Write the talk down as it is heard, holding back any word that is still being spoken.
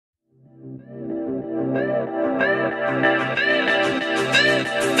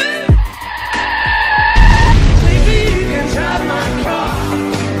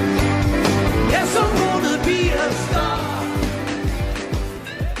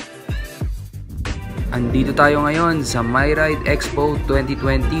Andito tayo ngayon sa My Ride Expo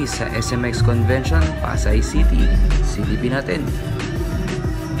 2020 sa SMX Convention, Pasay City. Silipin natin.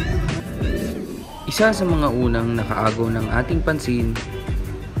 Isa sa mga unang nakaagaw ng ating pansin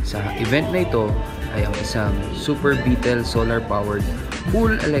sa event na ito ay ang isang Super Beetle solar-powered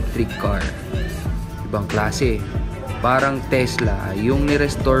full electric car. Ibang klase, parang Tesla yung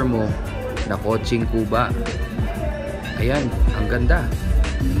nirestore mo na kotseng kuba. Ayan, ang ganda.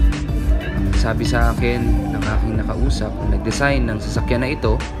 Sabi sa akin ng aking nakausap na nag-design ng sasakyan na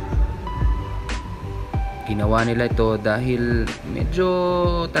ito, ginawa nila ito dahil medyo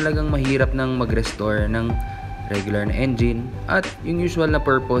talagang mahirap nang mag-restore ng regular na engine at yung usual na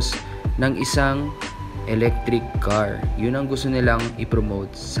purpose ng isang electric car. Yun ang gusto nilang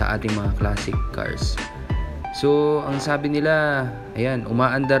i-promote sa ating mga classic cars. So, ang sabi nila, ayan,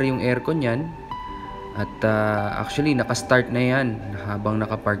 umaandar yung aircon yan. At actually, naka-start na yan habang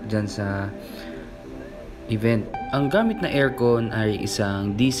nakapark dyan sa event. Ang gamit na aircon ay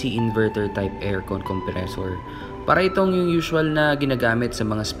isang DC inverter type aircon compressor. Para itong yung usual na ginagamit sa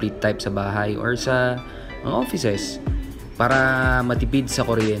mga split type sa bahay or sa mga offices para matipid sa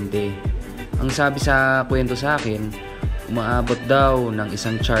kuryente. Ang sabi sa kwento sa akin, umaabot daw ng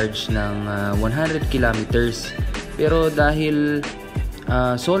isang charge ng 100 kilometers. Pero dahil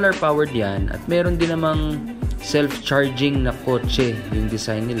solar powered yan at meron din namang self-charging na kotse yung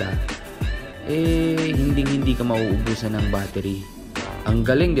design nila, hindi ka mauubusan ng battery. Ang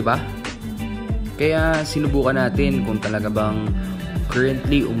galing, di ba? Kaya sinubukan natin kung talaga bang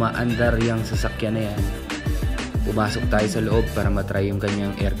currently umaandar yung sasakyan na yan. Pumasok tayo sa loob para matry yung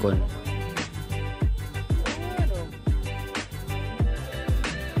kanyang aircon.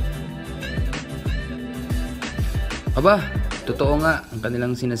 Aba, totoo nga ang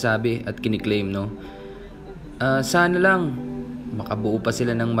kanilang sinasabi at kiniklaim, no? Sana lang makabuo pa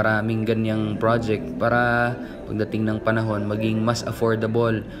sila ng maraming ganyang project para pagdating ng panahon maging mas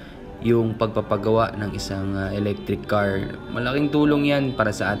affordable yung pagpapagawa ng isang electric car. Malaking tulong yan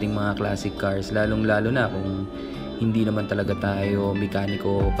para sa ating mga classic cars, lalong-lalo na kung hindi naman talaga tayo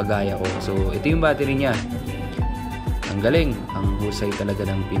mekaniko kagaya ko. So, ito yung battery niya. Ang galing, ang husay talaga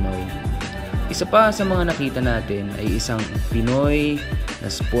ng Pinoy. Isa pa sa mga nakita natin ay isang Pinoy na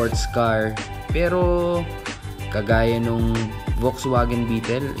sports car, pero kagaya nung Volkswagen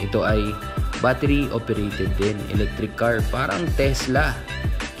Beetle, ito ay battery operated din, electric car, parang Tesla.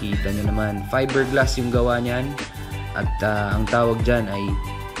 Kita nyo naman, fiberglass yung gawa niyan at ang tawag dyan ay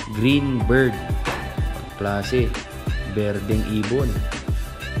Green Bird. Klase, berdeng ibon.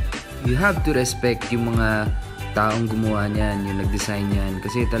 You have to respect yung mga taong gumawa niyan, yung nag-design niyan,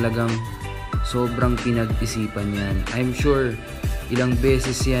 kasi talagang sobrang pinag-isipan yan. I'm sure ilang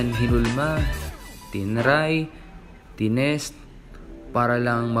beses yan hinulma, tinry, tinest para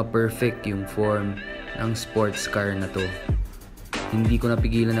lang ma-perfect yung form ng sports car na to. Hindi ko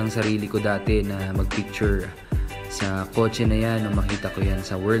napigilan ang sarili ko dati na mag-picture sa kotse na yan nung makita ko yan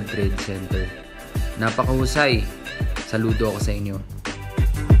sa World Trade Center. Napakahusay. Saludo ako sa inyo.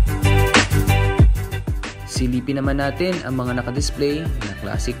 Silipin naman natin ang mga nakadisplay na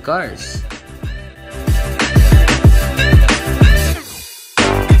classic cars.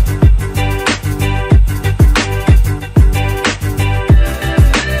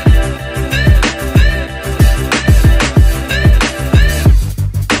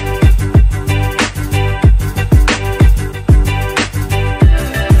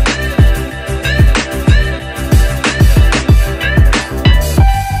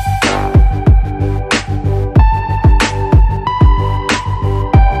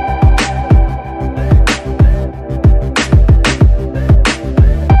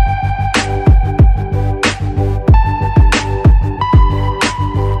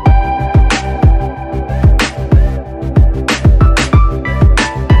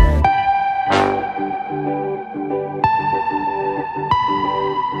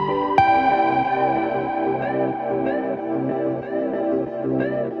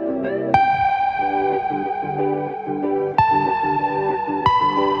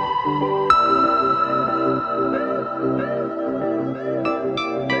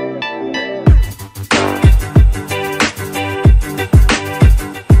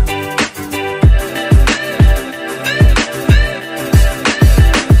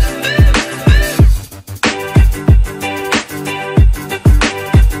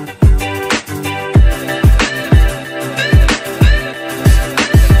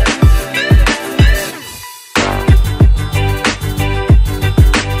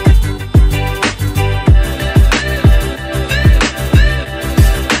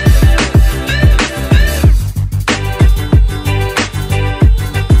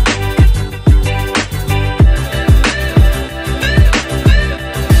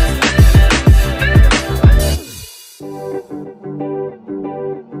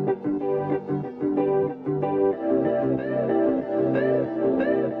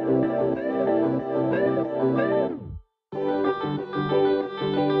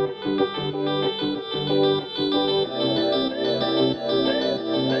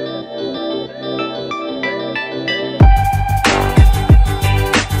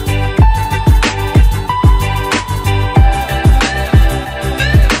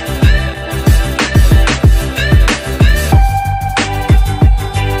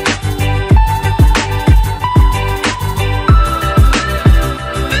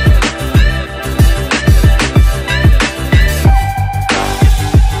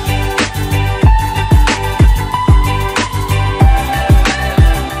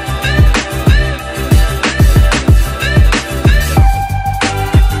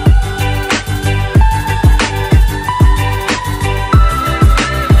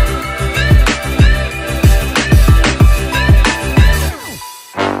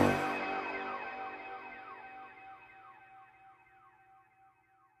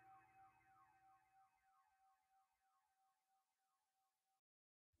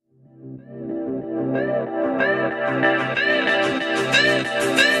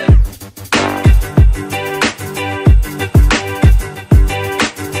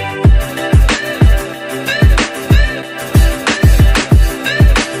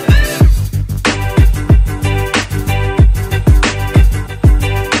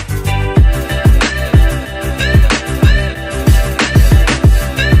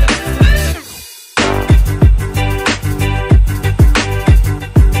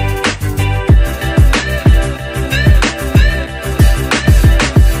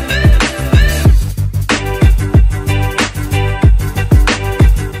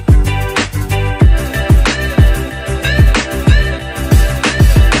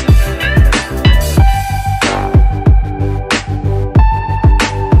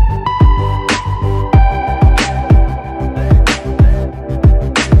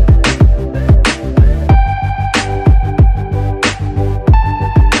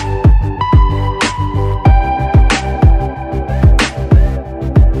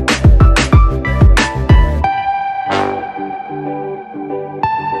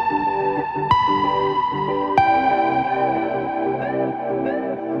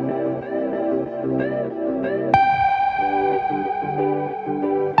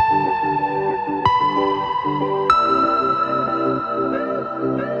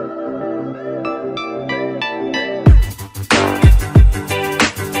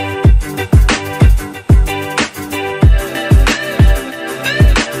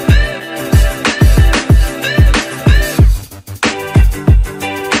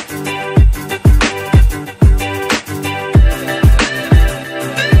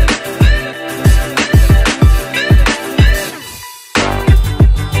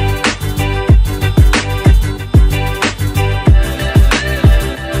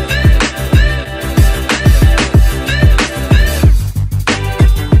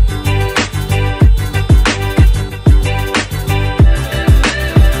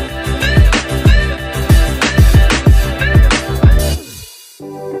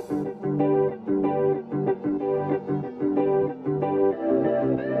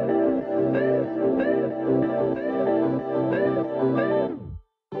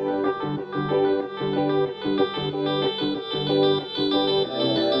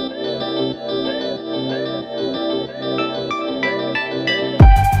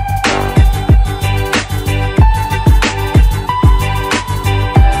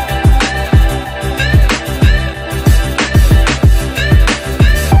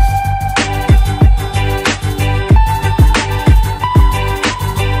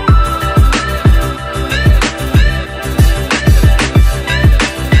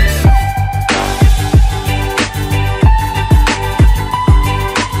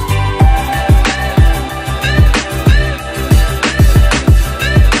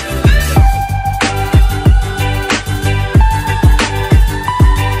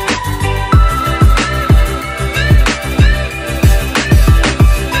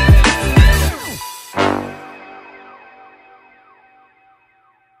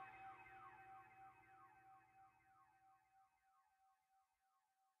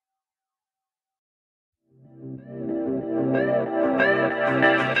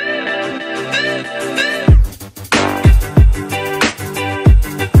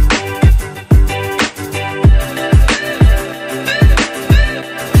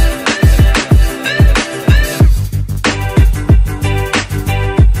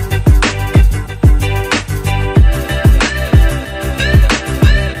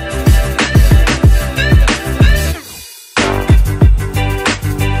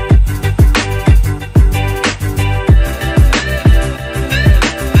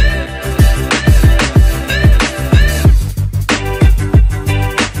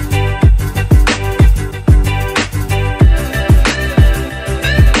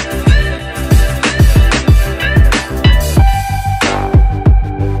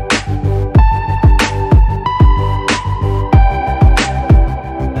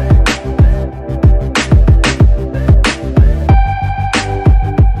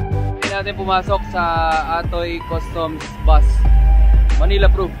 pumasok sa Atoy Customs Bus. Manila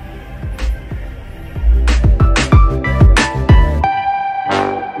proof.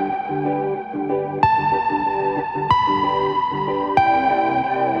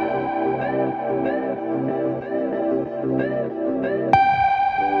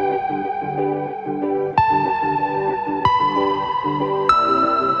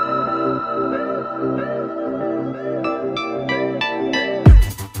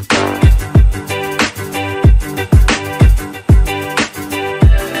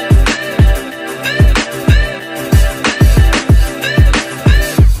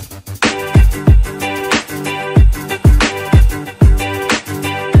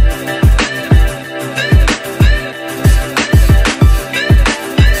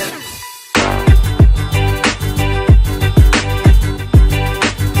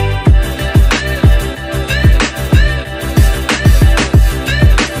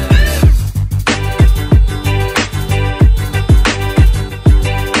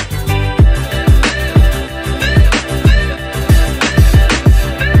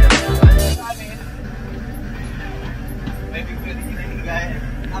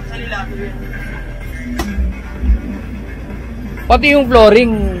 Pati yung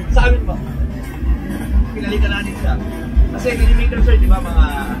flooring. Sa amin po. Pinalitan natin siya. Kasi kinimaker sir, di ba, mga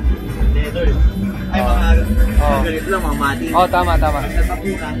leather. Ay, mga ganito lang, mga mati. Tama.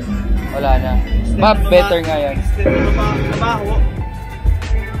 Natapunan. Wala na. Better nga yan. Instead na mabaho,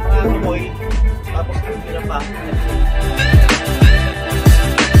 mga kumoy, tapos pinapa,